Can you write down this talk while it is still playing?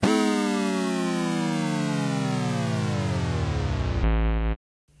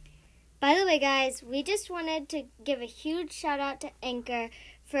By the way, guys, we just wanted to give a huge shout out to Anchor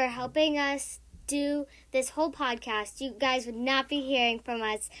for helping us do this whole podcast. You guys would not be hearing from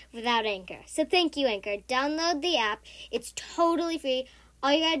us without Anchor. So thank you, Anchor. Download the app. It's totally free.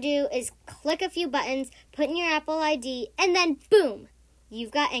 All you gotta do is click a few buttons, put in your Apple ID, and then boom!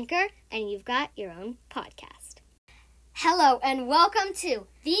 You've got Anchor, and you've got your own podcast. Hello, and welcome to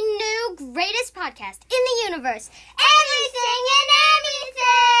the new greatest podcast in the universe, Everything and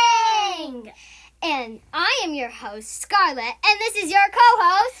Anything! And I am your host, Scarlett, and this is your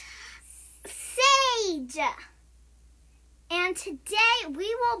co-host, Sage. And today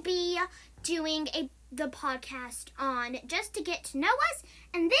we will be doing the podcast on just to get to know us,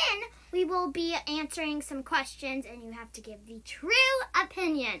 and then we will be answering some questions, and you have to give the true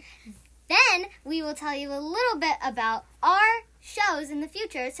opinion. Then we will tell you a little bit about our shows in the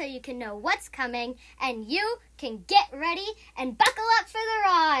future so you can know what's coming and you can get ready and buckle up for the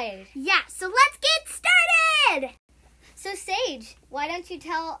ride. Yeah, so let's get started! So Sage, why don't you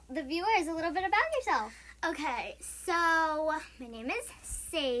tell the viewers a little bit about yourself? Okay, so my name is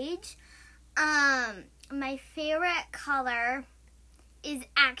Sage. My favorite color is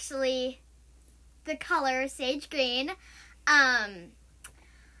actually the color sage green.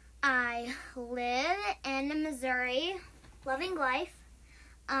 I live in Missouri, loving life,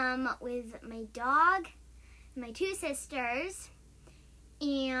 with my dog, my two sisters,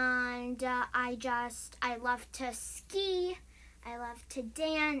 and I love to ski, I love to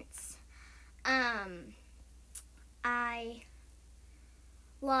dance, I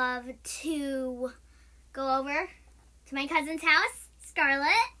love to go over to my cousin's house,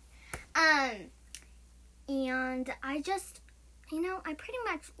 Scarlett, and I pretty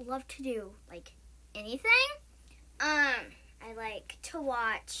much love to do, anything. I like to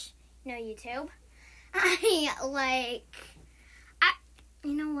watch, YouTube.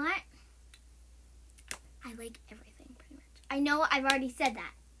 You know what? I like everything, pretty much. I know I've already said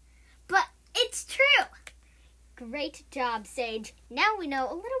that, but it's true. Great job, Sage. Now we know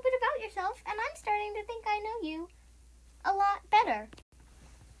a little bit about yourself, and I'm starting to think I know you a lot better.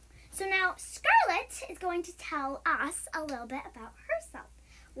 So now Scarlett is going to tell us a little bit about herself.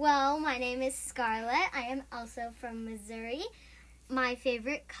 Well, my name is Scarlett. I am also from Missouri. My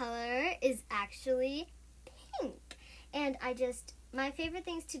favorite color is actually pink. And my favorite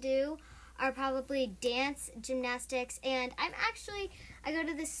things to do are probably dance, gymnastics, and I go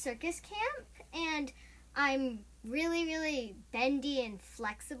to this circus camp, and I'm really, really bendy and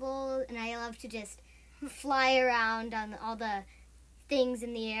flexible, and I love to just fly around on all the things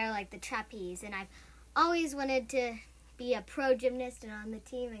in the air, like the trapeze, and I've always wanted to be a pro gymnast and on the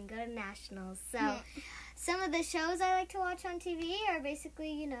team and go to nationals. So some of the shows I like to watch on TV are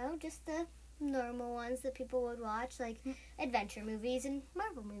basically, just the normal ones that people would watch, like adventure movies and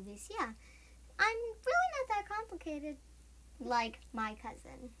Marvel movies. Yeah, I'm really not that complicated, like my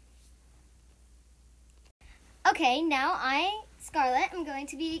cousin. Okay, now I, Scarlett, am going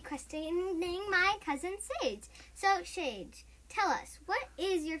to be questioning my cousin Sage. So, Sage, tell us, what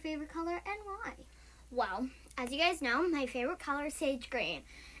is your favorite color and why? Well, as you guys know, my favorite color is sage green.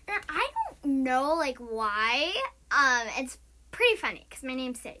 And I don't know, why. It's pretty funny, because my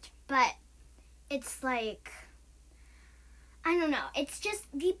name's Sage. But it's I don't know. It's just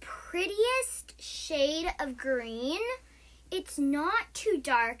the prettiest shade of green. It's not too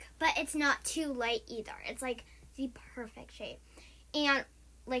dark, but it's not too light either. It's, the perfect shade. And,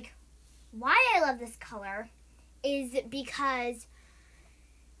 why I love this color is because,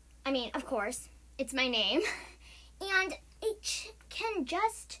 of course, it's my name, and it can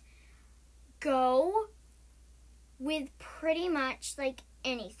just go with pretty much,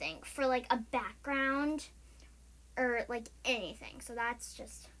 anything for, a background or, anything. So that's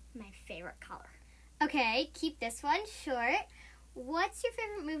just my favorite color. Okay, keep this one short. What's your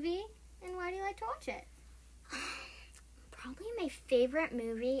favorite movie, and why do you like to watch it? Probably my favorite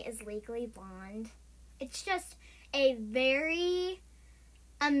movie is Legally Blonde. It's just a very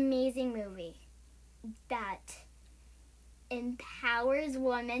amazing movie that empowers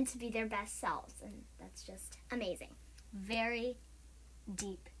women to be their best selves, and that's just amazing. Very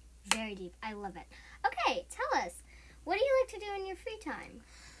deep, very deep. I love it. Okay, tell us, what do you like to do in your free time?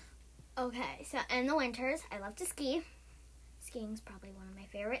 Okay, so in the winters, I love to ski. Skiing's probably one of my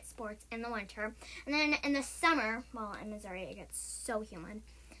favorite sports in the winter. And then in the summer, well, in Missouri, it gets so humid.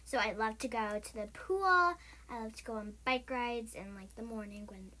 So I love to go to the pool. I love to go on bike rides in, the morning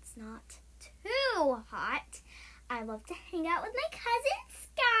when it's not too hot. I love to hang out with my cousin,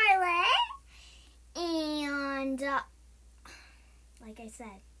 Scarlett. And, like I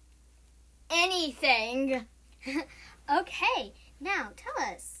said, anything. Okay, now tell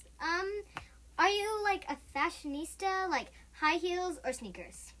us, Are you like a fashionista, like high heels or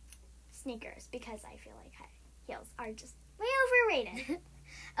sneakers? Sneakers, because I feel like high heels are just way overrated.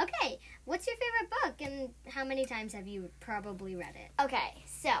 Okay, what's your favorite book and how many times have you probably read it? Okay,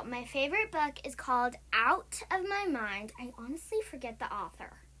 so my favorite book is called Out of My Mind. I honestly forget the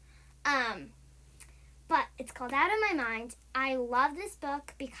author. But it's called Out of My Mind. I love this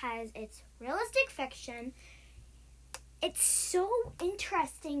book because it's realistic fiction. It's so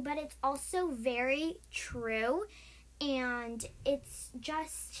interesting, but it's also very true. And it's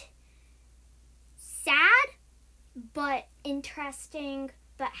just sad, but interesting,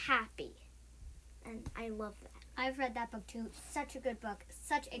 but happy. And I love that. I've read that book too. Such a good book.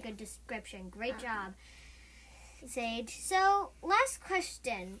 Such a good description. Great job, Sage. So, last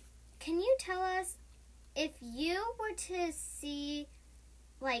question. Can you tell us if you were to see,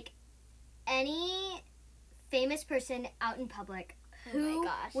 like, any famous person out in public, who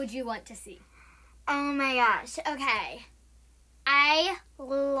would you want to see? Oh my gosh. Okay. I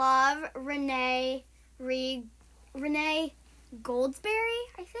love Renee Goldsberry,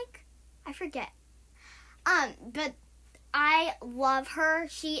 I think. I forget. But I love her.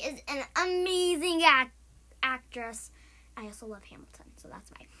 She is an amazing actress. I also love Hamilton, so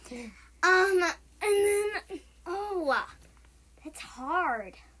that's why. And then, that's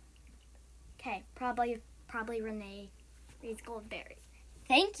hard. Okay, probably Renee Goldsberry.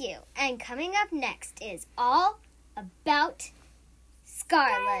 Thank you. And coming up next is All About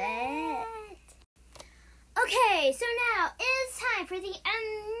Scarlet. Okay, so now it's time for the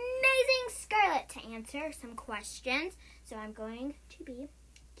amazing Scarlet to answer some questions. So I'm going to be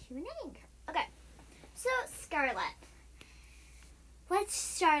Q&Ing. Okay, so Scarlet, let's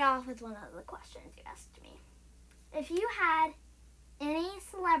start off with one of the questions you asked me. If you had any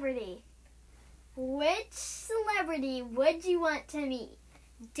celebrity, which celebrity would you want to meet?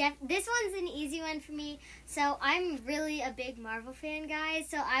 This one's an easy one for me. So I'm really a big Marvel fan, guys.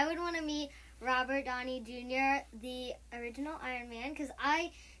 So I would want to meet Robert Downey Jr., the original Iron Man, because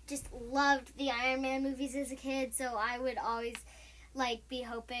I just loved the Iron Man movies as a kid. So I would always be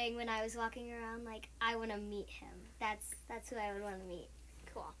hoping when I was walking around, I want to meet him. That's who I would want to meet.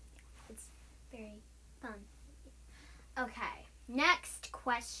 Cool. It's very fun. Okay, next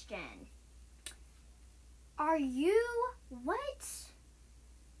question. Are you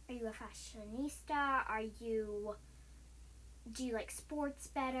a fashionista? Do you like sports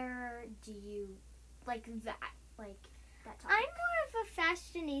better? Do you like that? That topic? I'm more of a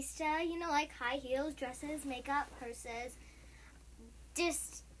fashionista, like high heels, dresses, makeup, purses.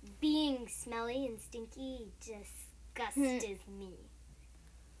 Just being smelly and stinky disgusts me.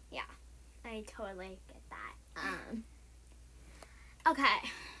 Yeah, I totally get that. Okay.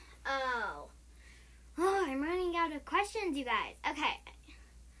 Oh, I'm running out of questions, you guys. Okay.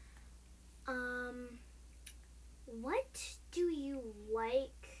 What do you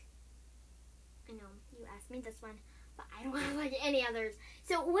like? I know you asked me this one, but I don't have any others.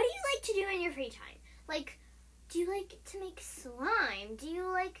 So, what do you like to do in your free time? Do you like to make slime? Do you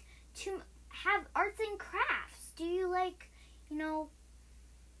like to have arts and crafts? Do you like,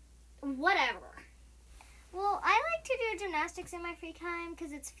 whatever? Well, I like to do gymnastics in my free time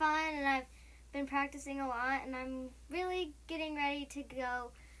because it's fun and I've been practicing a lot and I'm really getting ready to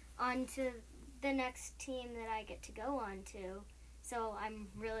go on to the next team that I get to go on to. So I'm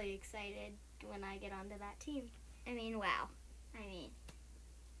really excited when I get onto that team. Wow.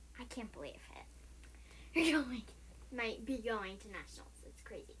 I can't believe it. You're might be going to nationals. It's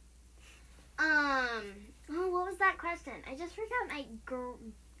crazy. What was that question? I just forgot my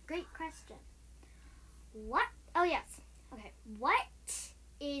great question. What? Oh, yes. Okay. What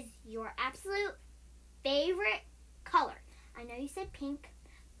is your absolute favorite color? I know you said pink,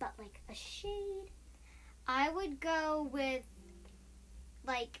 but a shade. I would go with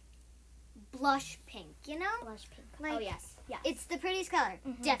blush pink, Blush pink. Oh, yes. Yeah. It's the prettiest color.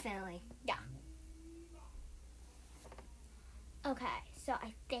 Mm-hmm. Definitely. Yeah. Okay, so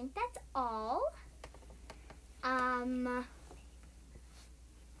I think that's all.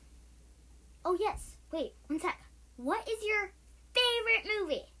 Oh, yes. Wait, one sec. What is your favorite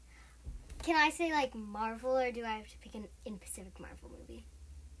movie? Can I say Marvel, or do I have to pick an in Pacific Marvel movie?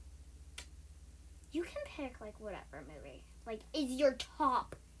 You can pick whatever movie. Is your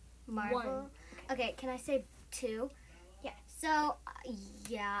top Marvel? One. Okay, can I say two? Yeah. So,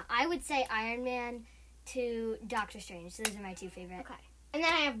 I would say Iron Man to Doctor Strange. Those are my two favorite. Okay. And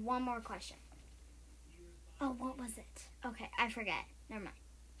then I have one more question. Oh, what was it? Okay, I forget. Never mind.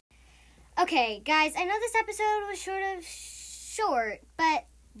 Okay, guys, I know this episode was short, but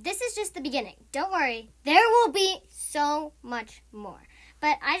this is just the beginning. Don't worry. There will be so much more.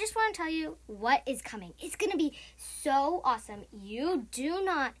 But I just want to tell you what is coming. It's going to be so awesome. You do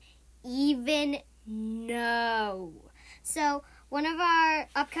not even know. So one of our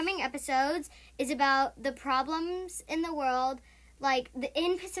upcoming episodes is about the problems in the world. Like the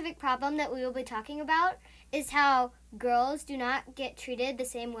in-Pacific problem that we will be talking about is how girls do not get treated the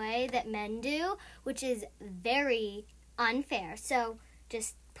same way that men do, which is very unfair. So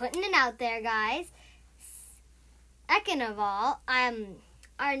just putting it out there, guys. Second of all,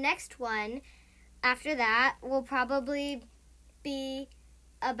 our next one after that will probably be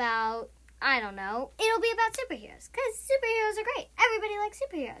about, I don't know, it'll be about superheroes, because superheroes are great. Everybody likes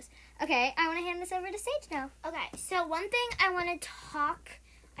superheroes. Okay, I want to hand this over to Sage now. Okay, so one thing I want to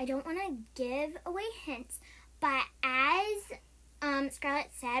I don't want to give away hints, but as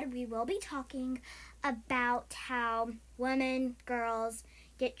Scarlett said, we will be talking about how women, girls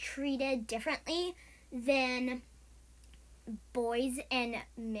get treated differently than boys and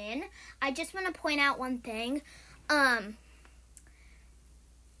men. I just want to point out one thing.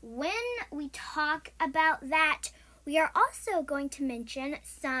 When we talk about that, we are also going to mention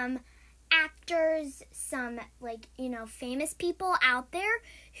some actors, some famous people out there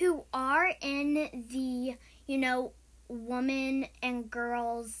who are in the, woman and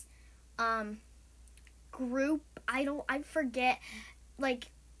girls group. I forget,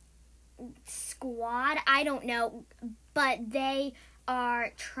 squad, I don't know, but they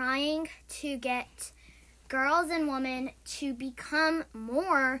are trying to get girls and women to become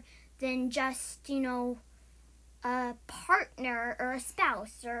more than just, a partner or a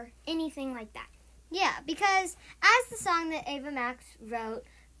spouse or anything like that. Yeah, because as the song that Ava Max wrote,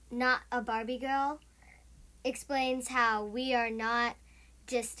 Not a Barbie Girl, explains how we are not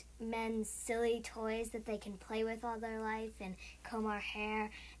just men's silly toys that they can play with all their life and comb our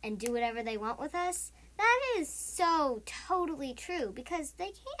hair and do whatever they want with us. That is so totally true, because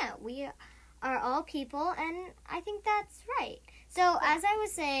they can't. We are all people, and I think that's right. So as I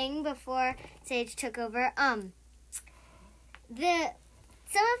was saying before Sage took over, some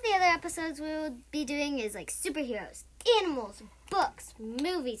of the other episodes we will be doing is like superheroes, animals, books,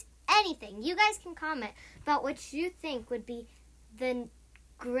 movies, anything. You guys can comment about what you think would be the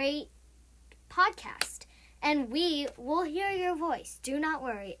great podcast, and we will hear your voice. Do not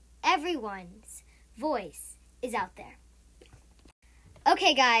worry. Everyone's voice is out there.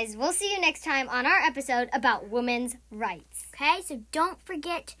 Okay, guys, we'll see you next time on our episode about women's rights. Okay, so don't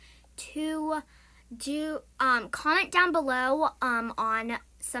forget to comment down below on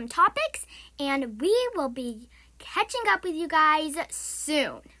some topics, and we will be catching up with you guys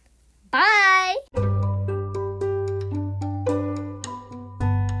soon. Bye!